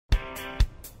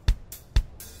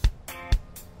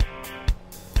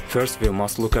First we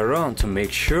must look around to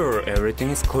make sure everything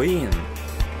is clean.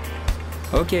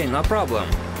 Okay, no problem.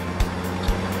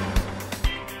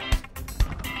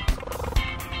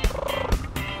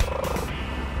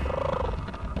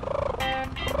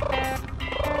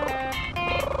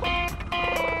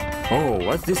 Oh,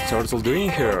 what's this turtle doing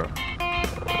here?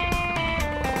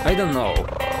 I don't know,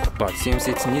 but seems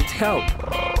it needs help.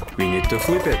 We need to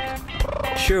flip it.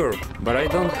 Sure, but I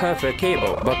don't have a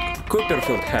cable, but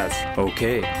Copperfield has.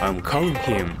 Okay, I'm calling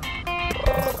him.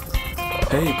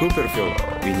 Hey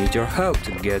Copperfield, we need your help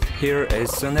to get here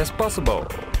as soon as possible.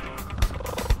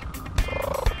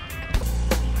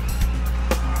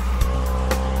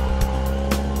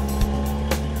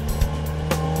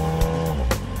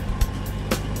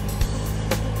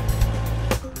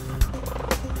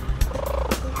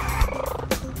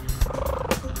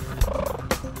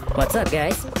 What's up,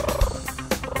 guys?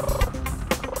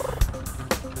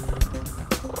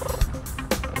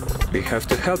 We have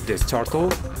to help this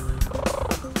turtle.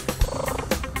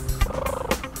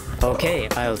 Okay,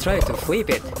 I'll try to flip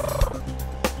it.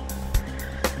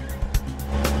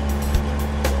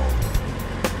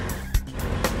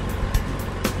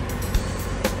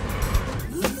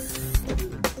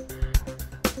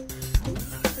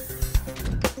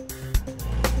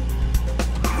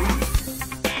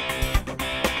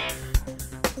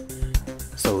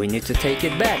 So we need to take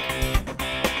it back.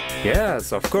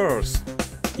 Yes, of course.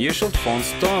 You should phone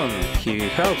Stone, he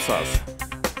helps us.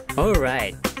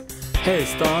 Alright. Hey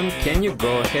Stone, can you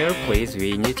go here please?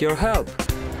 We need your help.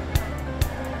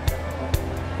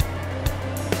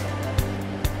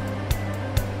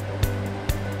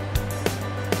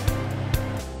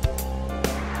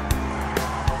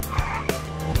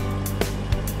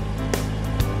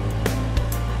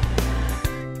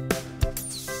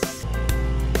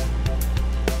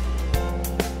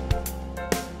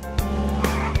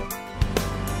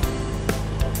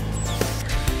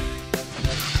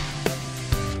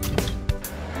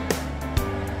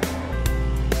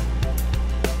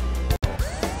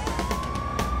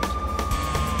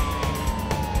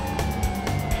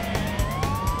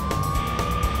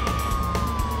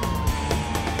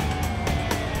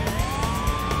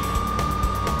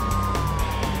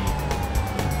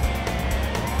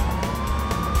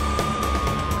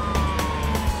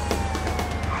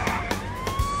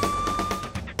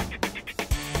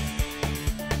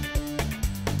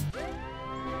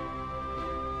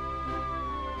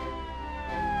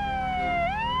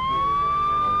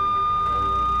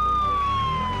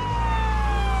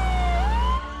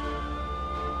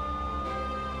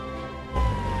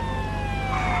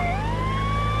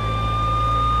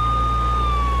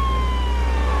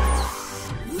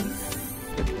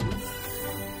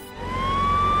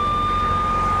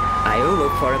 I will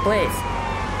look for a place.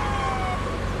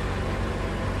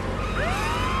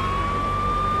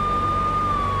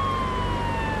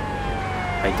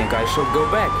 I think I should go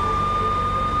back.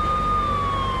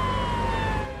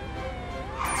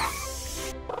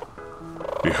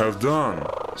 We have done,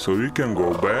 so we can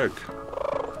go back.